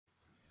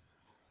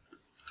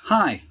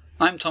Hi,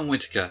 I'm Tom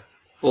Whitaker,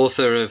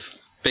 author of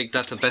Big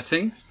Data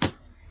Betting,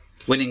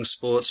 Winning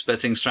Sports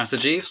Betting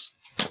Strategies,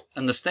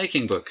 and The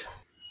Staking Book.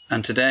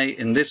 And today,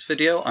 in this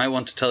video, I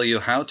want to tell you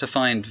how to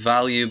find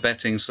value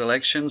betting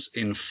selections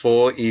in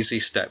 4 easy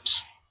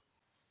steps.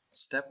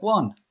 Step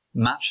 1.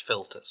 Match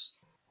filters.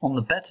 On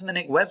the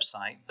Betterminic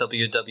website,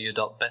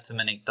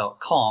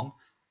 www.betterminic.com,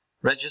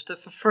 register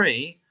for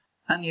free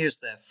and use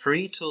their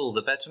free tool,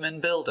 the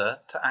Bettermin Builder,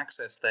 to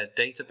access their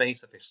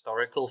database of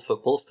historical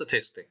football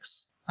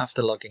statistics.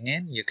 After logging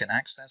in, you can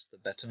access the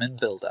Bettermin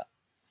Builder.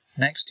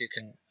 Next, you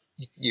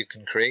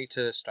can create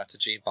a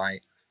strategy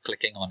by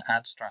clicking on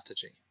Add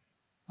Strategy.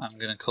 I'm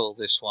going to call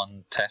this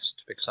one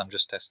Test because I'm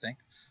just testing.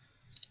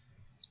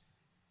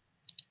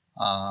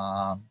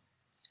 I'm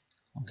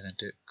going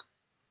to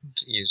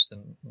use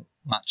the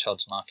match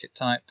odds market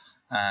type,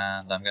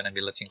 and I'm going to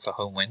be looking for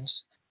home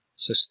wins.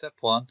 So step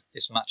 1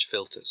 is match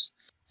filters.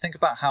 Think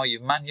about how you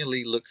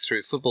manually look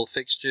through football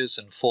fixtures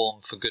and form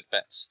for good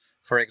bets.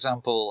 For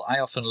example, I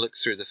often look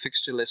through the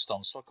fixture list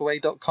on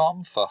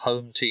Soccerway.com for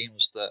home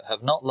teams that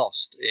have not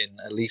lost in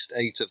at least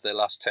 8 of their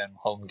last 10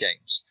 home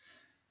games.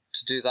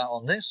 To do that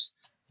on this,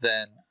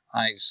 then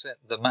I set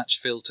the match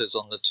filters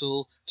on the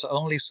tool to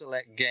only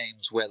select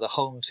games where the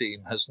home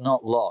team has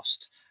not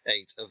lost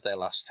 8 of their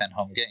last 10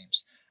 home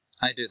games.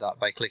 I do that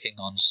by clicking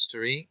on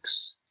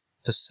Streaks,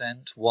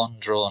 % won,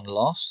 drawn,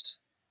 lost,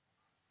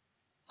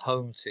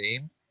 home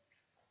team,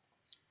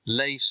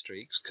 lay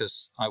streaks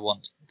because I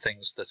want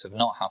things that have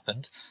not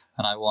happened,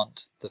 and I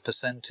want the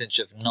percentage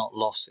of not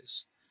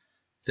losses,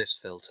 this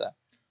filter.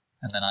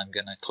 And then I'm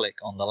going to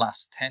click on the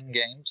last 10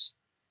 games,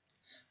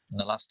 and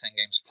the last 10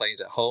 games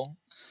played at home,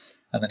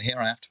 and then here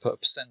I have to put a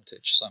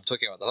percentage. So I'm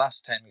talking about the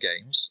last 10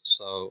 games,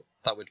 so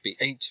that would be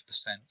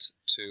 80%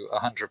 to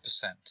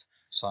 100%.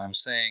 So I'm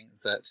saying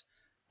that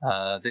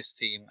this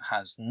team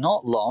has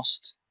not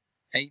lost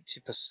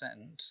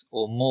 80%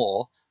 or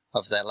more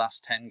of their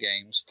last 10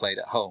 games played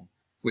at home,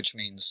 which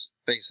means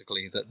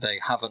basically that they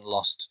haven't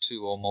lost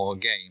 2 or more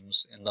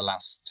games in the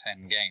last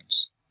 10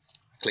 games.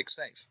 Click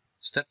Save.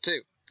 Step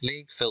 2.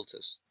 League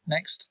filters.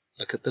 Next,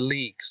 look at the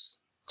leagues.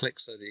 Click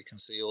so that you can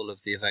see all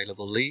of the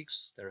available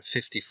leagues. There are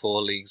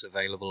 54 leagues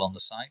available on the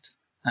site,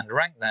 and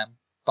rank them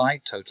by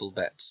total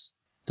bets.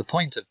 The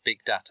point of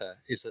big data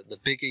is that the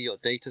bigger your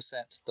data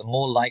set, the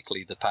more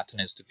likely the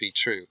pattern is to be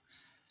true.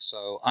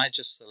 So I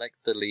just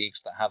select the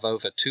leagues that have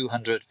over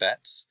 200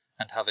 bets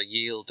and have a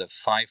yield of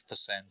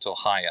 5% or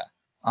higher.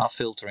 Our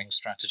filtering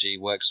strategy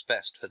works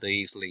best for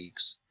these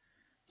leagues.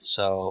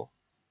 So,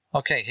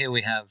 okay, here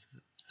we have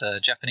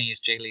the Japanese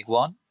J-League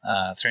 1,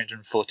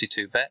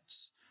 342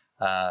 bets,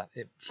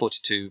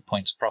 42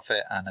 points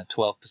profit and a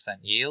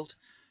 12% yield.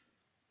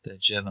 The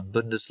German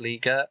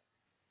Bundesliga,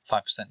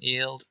 5%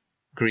 yield.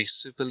 Greece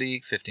Super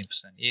League,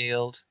 15%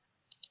 yield.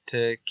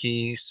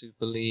 Turkey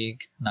Super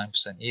League,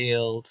 9%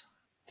 yield.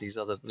 These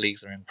other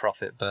leagues are in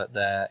profit, but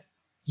their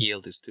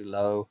yield is too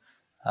low.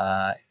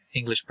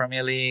 English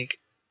Premier League,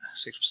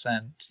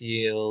 6%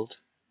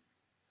 yield.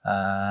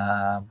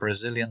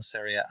 Brazilian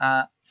Serie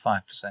A,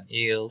 5%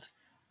 yield.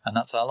 And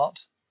that's our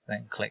lot.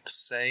 Then click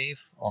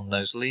Save on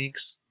those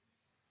leagues.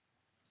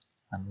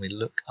 And we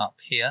look up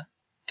here.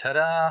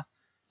 Ta-da!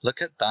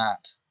 Look at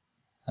that.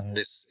 And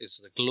this is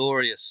the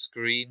glorious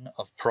screen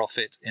of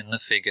profit in the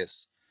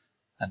figures.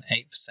 An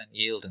 8%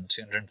 yield and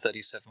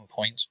 237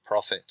 points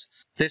profit.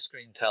 This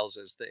screen tells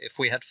us that if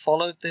we had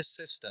followed this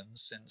system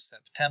since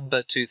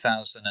September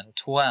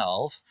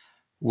 2012,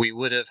 we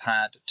would have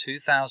had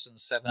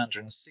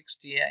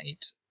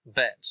 2,768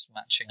 bets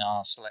matching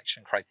our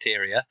selection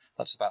criteria.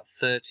 That's about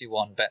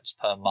 31 bets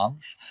per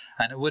month,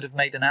 and it would have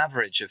made an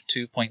average of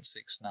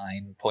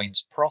 2.69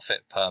 points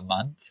profit per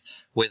month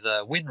with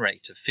a win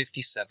rate of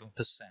 57%.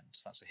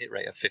 That's a hit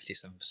rate of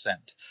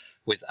 57%,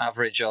 with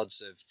average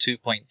odds of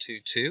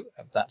 2.22.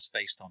 That's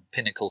based on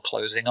Pinnacle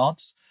closing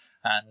odds,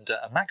 and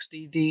a max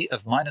DD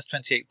of minus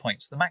 28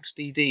 points. The max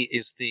DD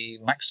is the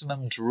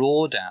maximum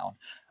drawdown,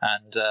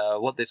 and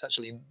what this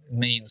actually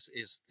means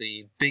is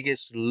the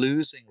biggest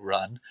losing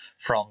run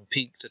from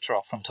peak to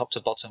trough, from top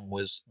to bottom,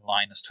 was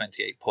minus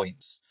 28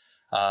 points,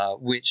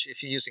 which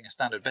if you're using a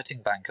standard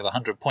betting bank of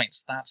 100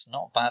 points, that's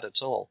not bad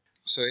at all.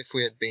 So if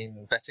we had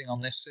been betting on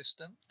this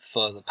system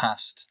for the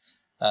past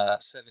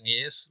 7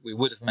 years, we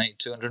would have made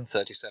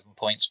 237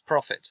 points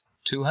profit.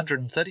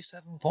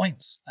 237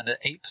 points and an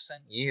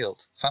 8%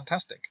 yield.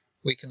 Fantastic.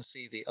 We can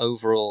see the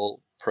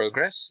overall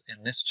progress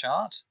in this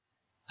chart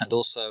and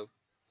also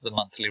the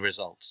monthly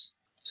results.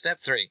 Step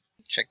 3.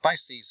 Check by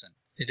season.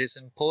 It is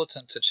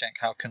important to check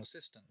how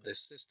consistent this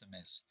system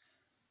is.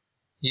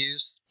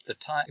 Use the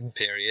time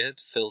period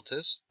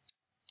filters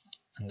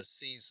and the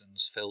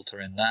seasons filter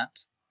in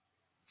that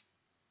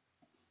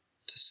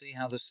to see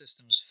how the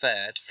systems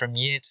fared from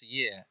year to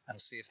year and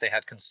see if they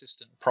had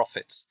consistent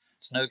profits.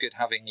 It's no good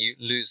having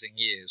losing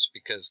years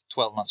because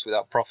 12 months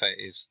without profit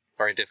is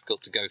very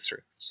difficult to go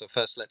through. So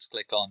first let's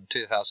click on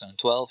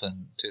 2012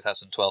 and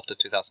 2012 to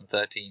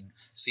 2013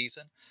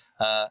 season.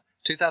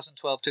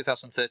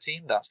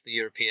 2012-2013, that's the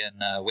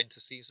European winter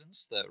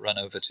seasons that run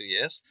over 2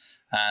 years.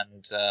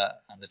 and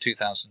the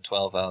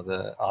 2012 are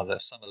the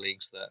summer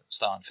leagues that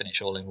start and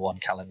finish all in one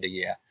calendar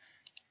year.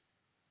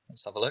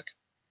 Let's have a look.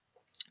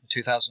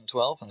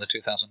 2012 and the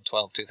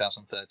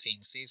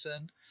 2012-2013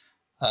 season.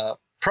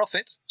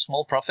 Profit,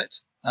 small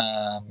profit.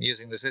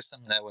 Using the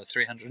system, there were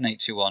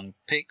 381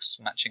 picks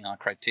matching our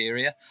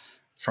criteria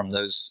from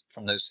those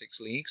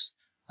 6 leagues,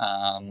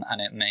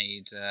 and it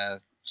made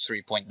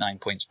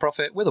 3.9 points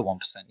profit with a 1%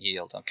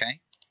 yield. Okay,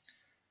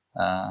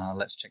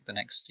 let's check the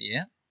next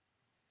year.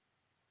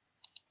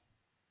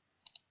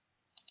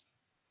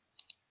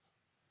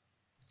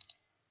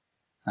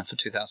 And for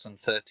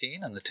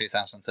 2013 and the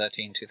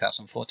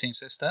 2013-2014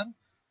 system,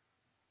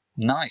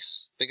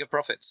 nice, bigger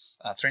profits.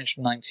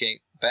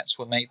 398 bets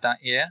were made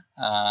that year,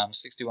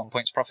 61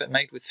 points profit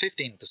made with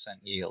 15%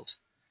 yield.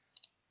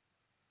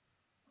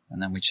 And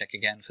then we check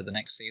again for the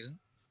next season,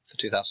 for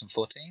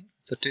 2014.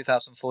 For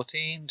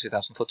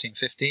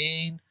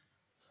 2014-15,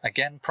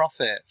 again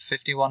profit,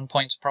 51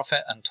 points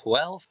profit and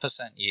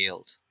 12%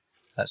 yield.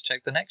 Let's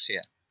check the next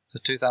year. For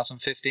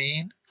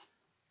 2015,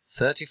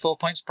 34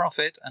 points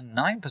profit and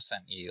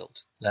 9%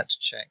 yield. Let's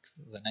check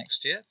the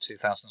next year,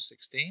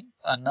 2016.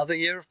 Another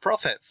year of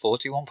profit,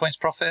 41 points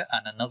profit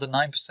and another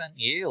 9%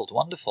 yield.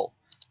 Wonderful.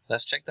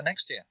 Let's check the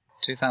next year.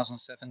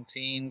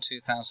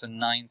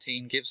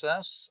 2017-2019 gives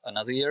us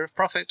another year of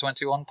profit,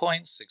 21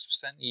 points,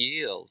 6%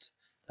 yield.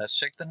 Let's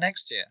check the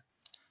next year.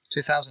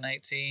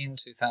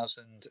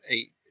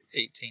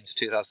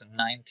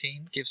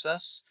 2018-2019 gives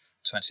us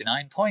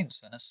 29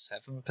 points and a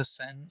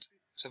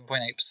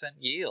 7.8%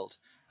 yield.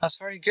 That's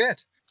very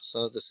good.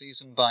 So the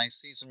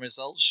season-by-season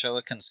results show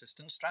a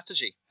consistent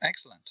strategy.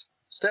 Excellent.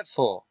 Step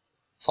 4.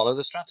 Follow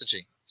the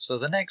strategy. So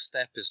the next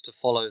step is to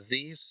follow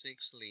these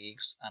 6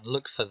 leagues and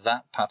look for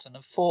that pattern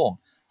of form.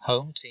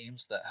 Home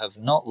teams that have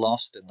not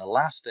lost in the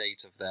last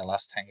 8 of their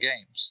last 10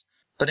 games.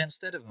 But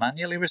instead of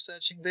manually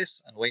researching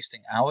this and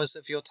wasting hours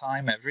of your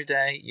time every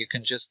day, you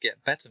can just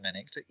get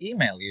Betterminic to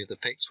email you the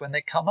picks when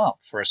they come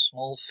up for a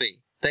small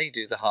fee. They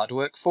do the hard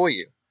work for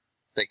you.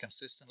 They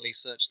consistently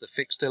search the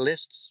fixture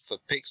lists for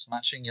picks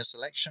matching your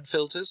selection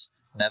filters.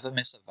 Never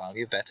miss a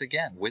value bet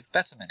again with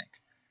Betterminic.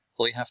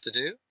 All you have to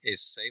do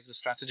is save the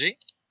strategy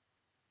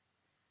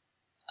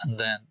and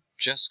then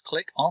just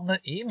click on the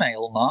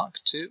email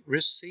mark to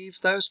receive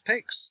those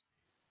picks.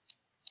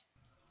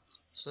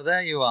 So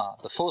there you are,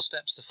 the 4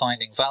 steps to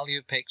finding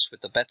value picks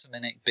with the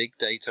Betterminic Big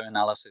Data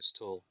Analysis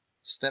tool.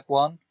 Step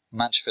 1,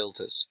 match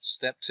filters.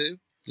 Step 2,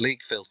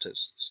 league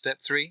filters. Step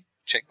 3,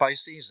 check by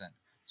season.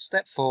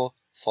 Step 4,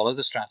 follow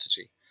the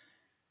strategy.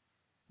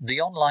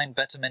 The online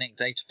Betterminic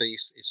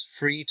database is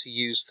free to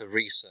use for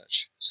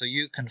research, so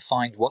you can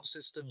find what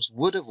systems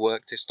would have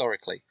worked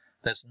historically.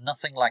 There's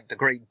nothing like the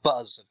great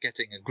buzz of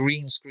getting a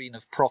green screen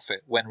of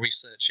profit when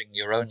researching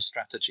your own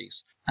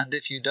strategies. And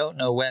if you don't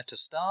know where to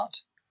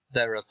start,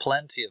 there are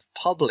plenty of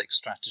public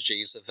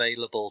strategies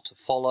available to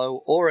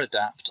follow or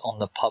adapt on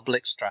the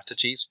Public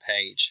Strategies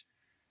page.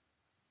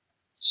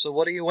 So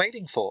what are you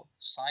waiting for?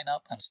 Sign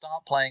up and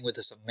start playing with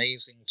this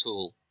amazing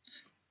tool.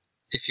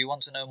 If you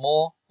want to know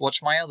more,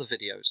 watch my other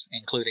videos,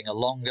 including a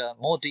longer,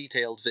 more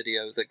detailed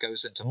video that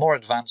goes into more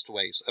advanced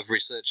ways of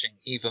researching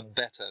even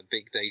better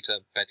big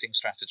data betting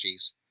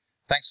strategies.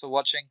 Thanks for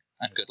watching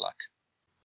and good luck.